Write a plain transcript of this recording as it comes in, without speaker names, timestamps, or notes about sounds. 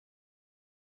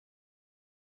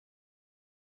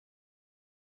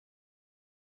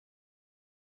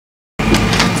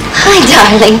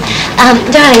darling.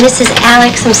 Darling, this is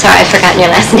Alex. I'm sorry, I've forgotten your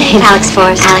last name. Alex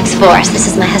Forrest. Alex Forrest. This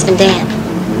is my husband, Dan.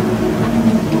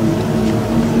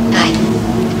 Hi.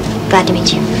 Glad to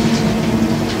meet you.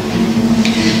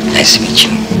 Nice to meet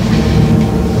you.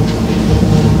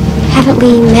 Haven't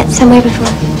we met somewhere before?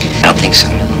 I don't think so,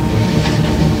 no.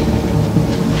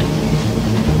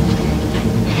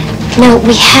 No,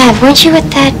 we have. Weren't you at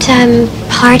that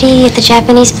party at the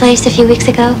Japanese place a few weeks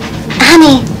ago?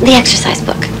 Honey, the exercise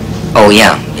book. Oh,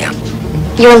 yeah.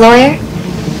 You're a lawyer?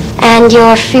 And you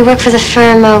work for the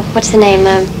firm, what's the name?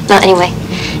 Well, anyway.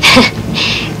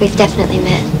 We've definitely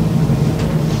met.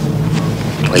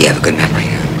 Well, you have a good memory,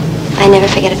 huh? I never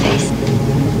forget a face.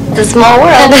 It's a small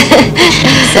world.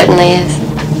 Certainly is.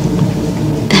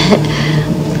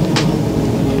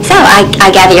 So, I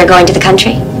gather you're going to the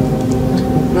country?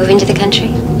 Moving to the country?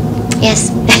 Yes.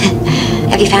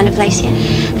 Have you found a place yet?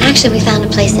 Actually, we found a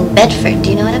place in Bedford. Do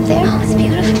you know it up there? Oh, it's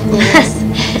beautiful. Yes.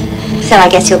 So I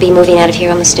guess you'll be moving out of here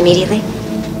almost immediately?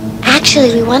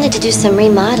 Actually, we wanted to do some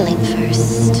remodeling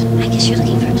first. I guess you're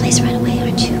looking for a place right away,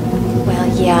 aren't you? Well,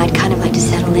 yeah, I'd kind of like to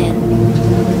settle in.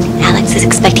 Alex is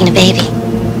expecting a baby.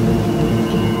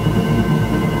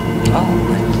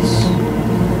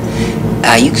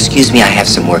 Oh, you excuse me, I have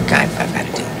some work I've got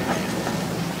to do.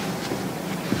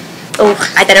 Oh,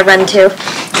 I better run too.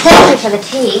 Thank you for the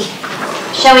tea.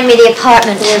 Showing me the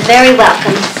apartment. You're very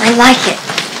welcome. I like it.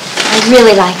 I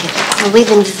really like it. Well, we've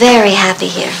been very happy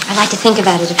here. I'd like to think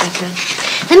about it if I could.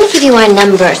 Let me give you our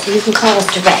number so you can call us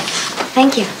direct.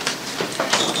 Thank you.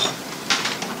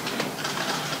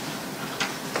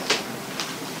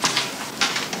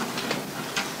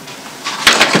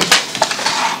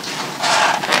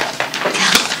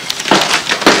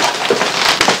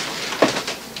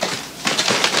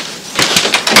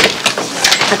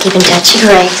 I'll keep in touch.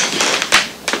 Great.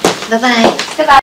 Bye-bye.